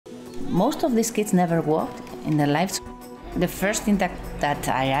Most of these kids never walked in their lives. The first thing that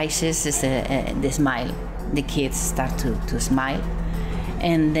arises is the smile. The kids start to smile,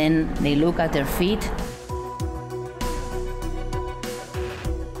 and then they look at their feet.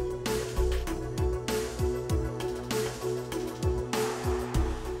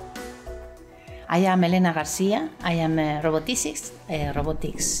 I am Elena Garcia. I am a robotics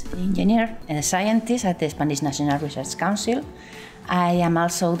engineer and a scientist at the Spanish National Research Council. I am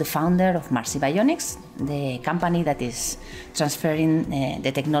also the founder of Marsi Bionics, the company that is transferring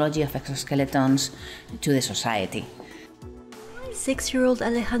the technology of exoskeletons to the society. 6-year-old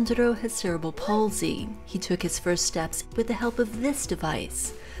Alejandro has cerebral palsy. He took his first steps with the help of this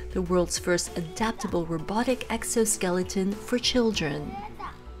device, the world's first adaptable robotic exoskeleton for children.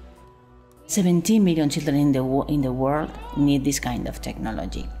 17 million children in the world need this kind of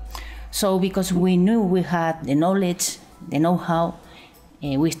technology. So because we knew we had the knowledge, the know-how,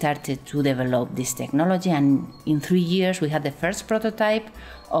 we started to develop this technology, and in 3 years we had the first prototype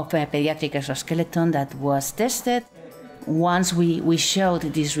of a pediatric exoskeleton that was tested. Once we showed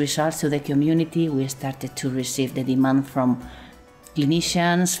these results to the community, we started to receive the demand from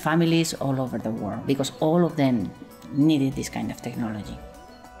clinicians, families all over the world, because all of them needed this kind of technology.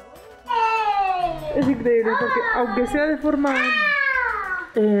 Es increíble porque aunque sea de forma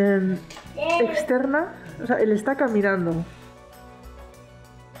externa, o sea, él está caminando,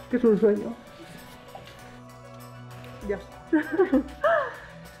 que es un sueño. Ya.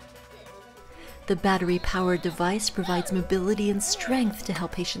 The battery-powered device provides mobility and strength to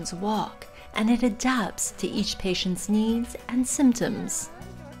help patients walk, and it adapts to each patient's needs and symptoms.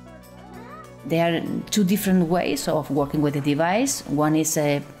 There are two different ways of working with the device. One is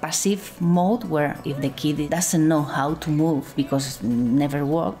a passive mode, where if the kid doesn't know how to move because it never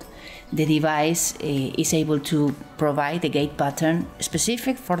worked, the device is able to provide a gait pattern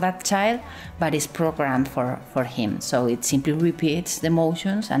specific for that child, but is programmed for him. So it simply repeats the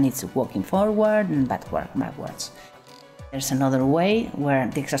motions, and it's walking forward and backwards. There's another way where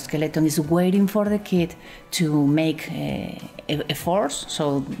the exoskeleton is waiting for the kid to make a force.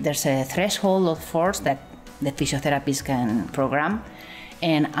 So there's a threshold of force that the physiotherapist can program,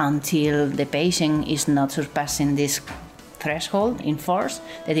 and until the patient is not surpassing this threshold in force,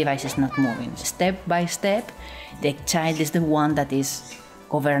 the device is not moving. Step by step, the child is the one that is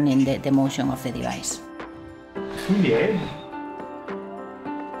governing the motion of the device. Bien.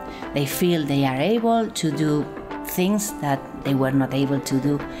 They feel they are able to do things that they were not able to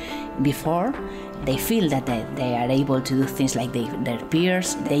do before. They feel that they are able to do things like their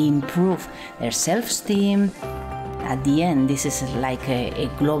peers. They improve their self-esteem. At the end, this is like a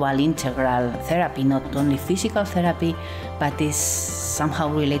global integral therapy, not only physical therapy, but is somehow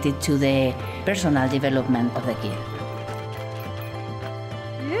related to the personal development of the kid.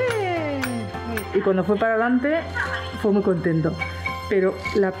 Y cuando fue para adelante, fue muy contento. Pero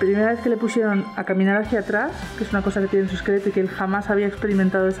la primera vez que le pusieron a caminar hacia atrás, que es una cosa que tiene en su esqueleto y que él jamás había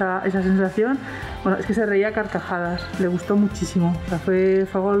experimentado esa sensación, bueno, es que se reía a carcajadas, le gustó muchísimo, o sea, fue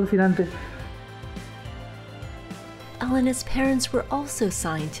algo alucinante. Elena's parents were also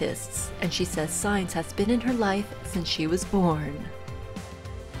scientists, and she says science has been in her life since she was born.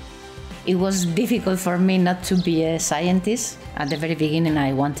 It was difficult for me not to be a scientist. At the very beginning,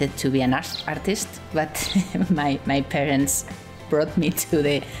 I wanted to be an artist, but my parents brought me to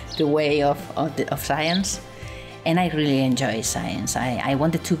the way of science, and I really enjoy science. I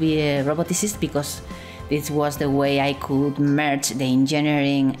wanted to be a roboticist because this was the way I could merge the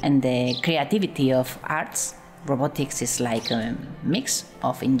engineering and the creativity of arts. Robotics is like a mix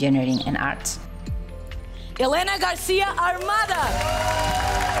of engineering and arts. Elena Garcia Armada!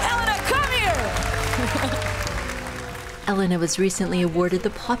 Elena, come here! Elena was recently awarded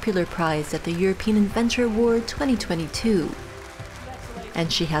the Popular Prize at the European Inventor Award 2022.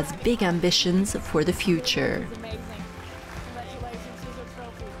 And she has big ambitions for the future.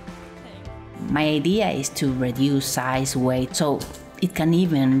 My idea is to reduce size, weight, so it can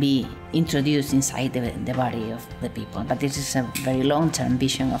even be introduced inside the body of the people. But this is a very long-term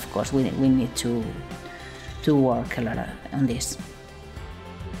vision, of course. We need to work a lot on this.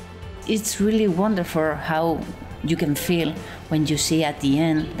 It's really wonderful how you can feel when you see at the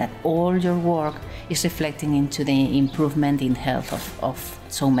end that all your work is reflecting into the improvement in health of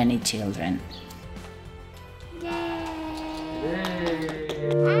so many children.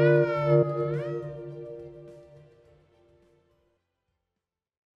 Yay.